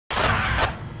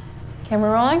Camera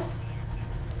rolling?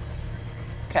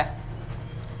 Okay.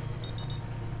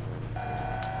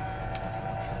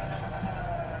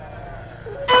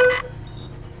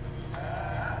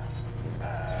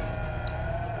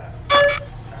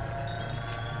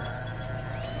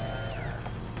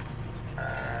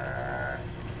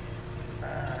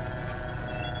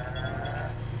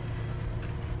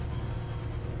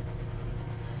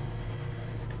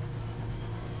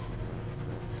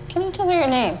 Can you tell me your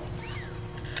name?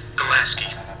 Gulaski.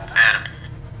 Adam.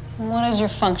 What is your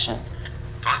function?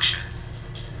 Function?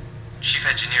 Chief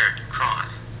engineer at Cron.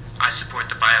 I support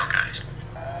the bio guys.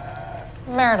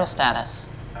 Marital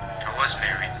status? I was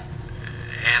married.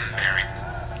 Am married,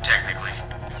 technically.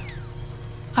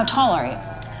 How tall are you?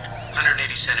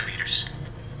 180 centimeters.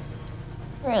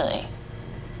 Really?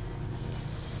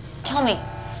 Tell me,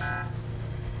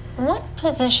 what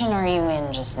position are you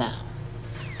in just now?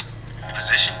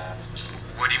 Position?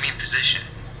 What do you mean position?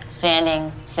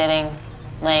 Standing, sitting,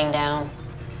 laying down.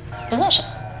 Position.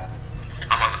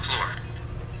 I'm on the floor.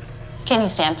 Can you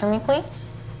stand for me,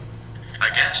 please? I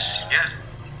guess, yeah.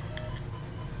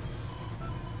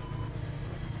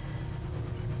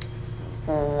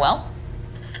 Well?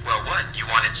 Well, what? You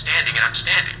wanted standing and I'm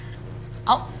standing.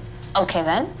 Oh, okay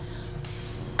then.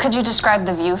 Could you describe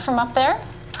the view from up there?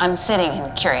 I'm sitting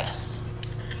and curious.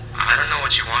 I don't know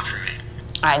what you want from me.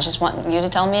 I just want you to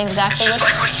tell me exactly It's just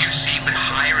what... like what you see, but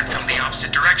higher and from the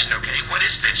opposite direction, okay? What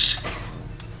is this?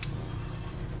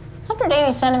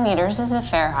 180 centimeters is a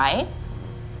fair height.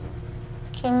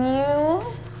 Can you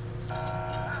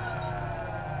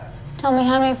tell me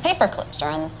how many paper clips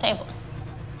are on this table?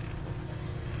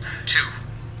 2.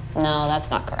 No,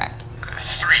 that's not correct.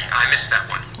 3. I missed that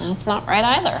one. That's not right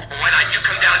either. Well, why not you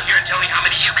come down here and tell me how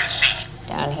many you can see?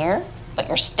 Down here? But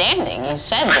you're standing. You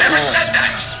said I that never you were... said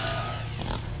that.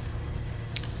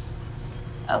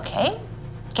 Okay.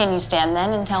 Can you stand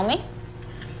then and tell me?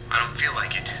 I don't feel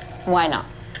like it. Why not?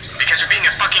 Because you're being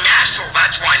a fucking asshole,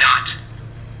 that's why not.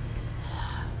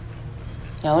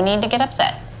 No need to get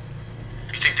upset.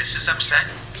 You think this is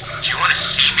upset? Do you want to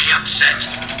see me upset?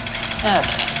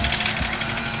 Okay.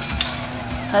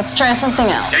 Let's try something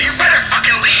else. Yeah, you better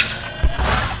fucking leave!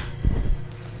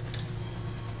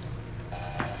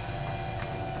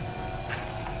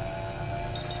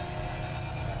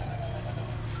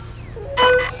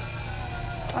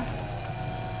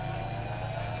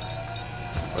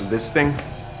 This thing?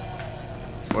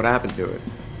 What happened to it?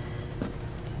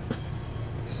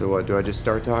 So what, do I just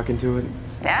start talking to it?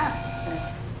 Yeah.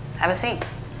 Have a seat.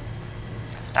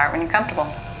 Start when you're comfortable.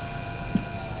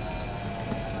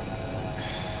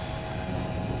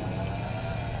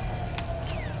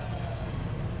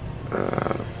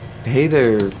 Hey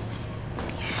there.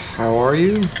 How are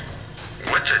you?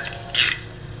 What the...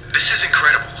 This is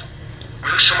incredible.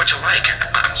 We look so much alike.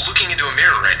 I'm looking into a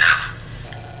mirror right now.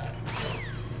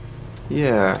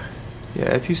 Yeah,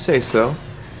 if you say so.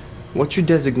 What's your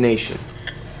designation?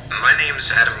 My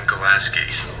name's Adam Gulaski.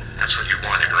 That's what you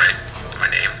wanted, right? My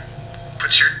name?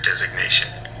 What's your designation?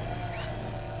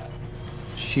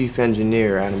 Chief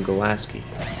Engineer Adam Gulaski.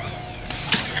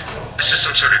 This is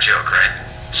some sort of joke, right?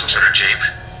 Some sort of jape?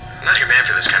 I'm not your man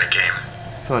for this kind of game.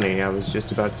 Funny, I was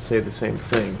just about to say the same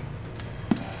thing.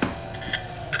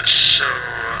 So,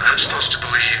 I'm supposed to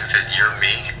believe that you're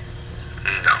me?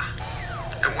 No.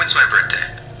 And when's my birthday?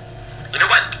 You know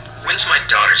what? When's my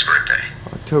daughter's birthday?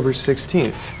 October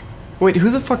 16th. Wait,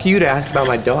 who the fuck are you to ask about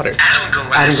my daughter? Adam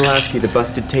Gulaski. Adam Gulaski, the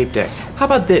busted tape deck. How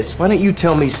about this? Why don't you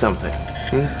tell me something?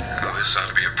 Oh, this ought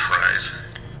to be a prize.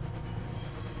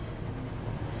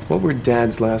 What were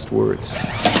Dad's last words?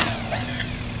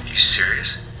 You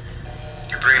serious?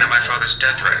 You're bringing up my father's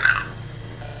death right now.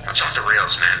 That's off the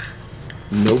rails, man.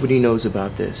 Nobody knows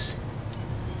about this.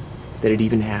 That it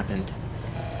even happened.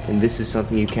 And this is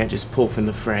something you can't just pull from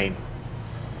the frame.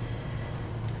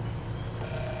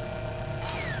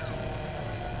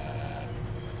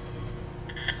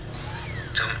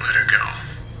 Don't let her go.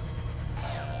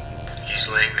 He's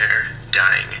laying there,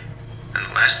 dying, and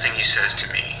the last thing he says to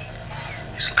me,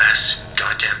 his last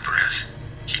goddamn breath,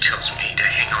 he tells me to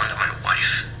hang on to my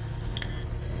wife.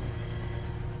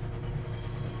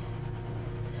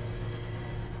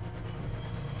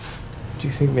 Do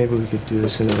you think maybe we could do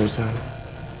this another time?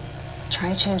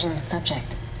 Try changing the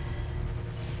subject.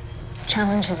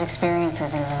 Challenge his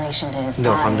experiences in relation to his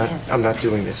No, body. I'm not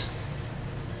doing this.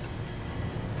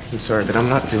 I'm sorry, but I'm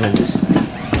not doing this.